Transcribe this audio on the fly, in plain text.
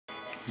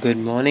Good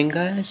morning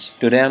guys.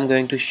 Today I'm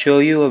going to show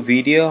you a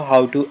video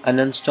how to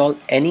uninstall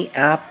any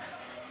app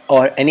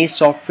or any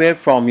software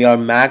from your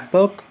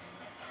MacBook.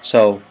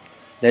 So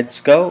let's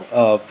go.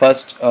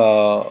 First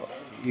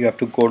you have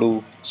to go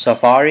to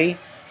Safari,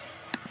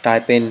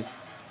 type in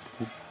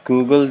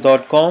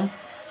google.com.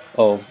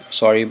 Oh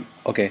sorry,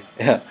 okay,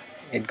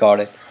 it got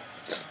it.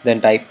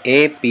 Then type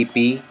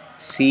APPCLEANER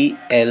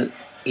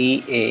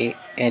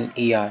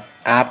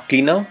app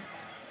cleaner.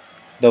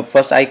 The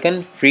first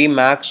icon,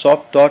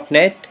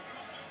 freemaxsoft.net.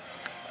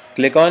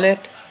 Click on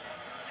it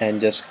and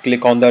just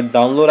click on the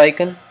download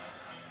icon,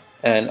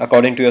 and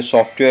according to your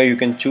software you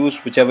can choose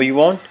whichever you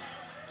want.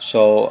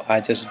 So I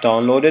just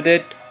downloaded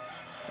it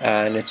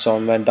and it's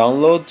on my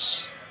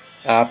downloads.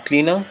 App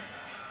cleaner.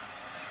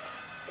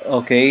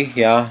 Okay,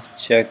 yeah,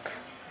 check.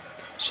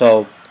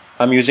 So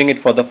I'm using it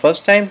for the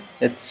first time.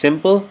 It's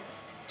simple.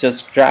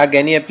 Just drag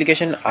any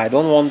application. I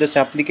don't want this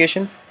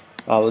application.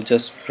 I will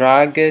just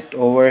drag it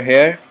over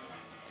here.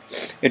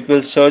 It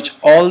will search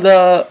all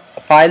the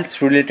files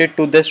related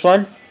to this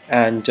one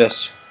and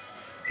just,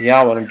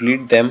 yeah, I want to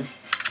delete them.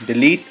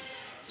 Delete.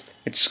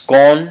 It's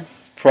gone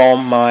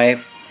from my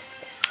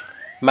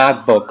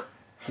MacBook.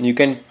 You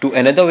can do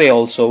another way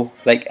also,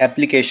 like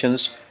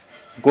applications.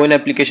 Go in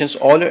applications.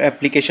 All your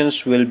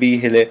applications will be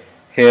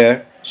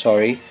here.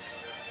 Sorry.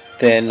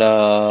 Then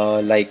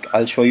like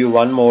I'll show you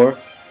one more.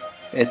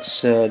 It's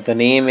the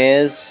name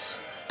is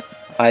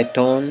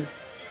iPhone.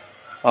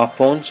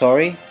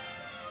 Sorry.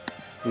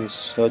 You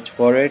search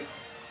for it.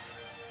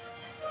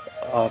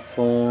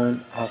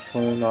 iPhone.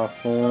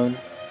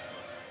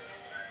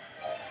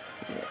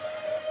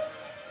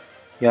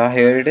 Yeah,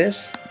 here it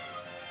is.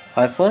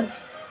 iPhone.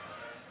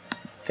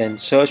 Then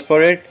search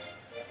for it.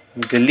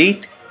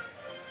 Delete.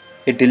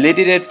 It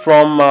deleted it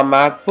from my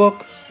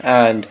MacBook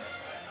and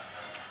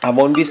I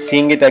won't be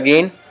seeing it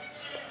again.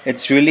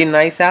 It's really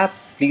nice app.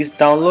 Please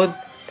download.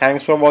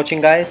 Thanks for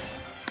watching guys.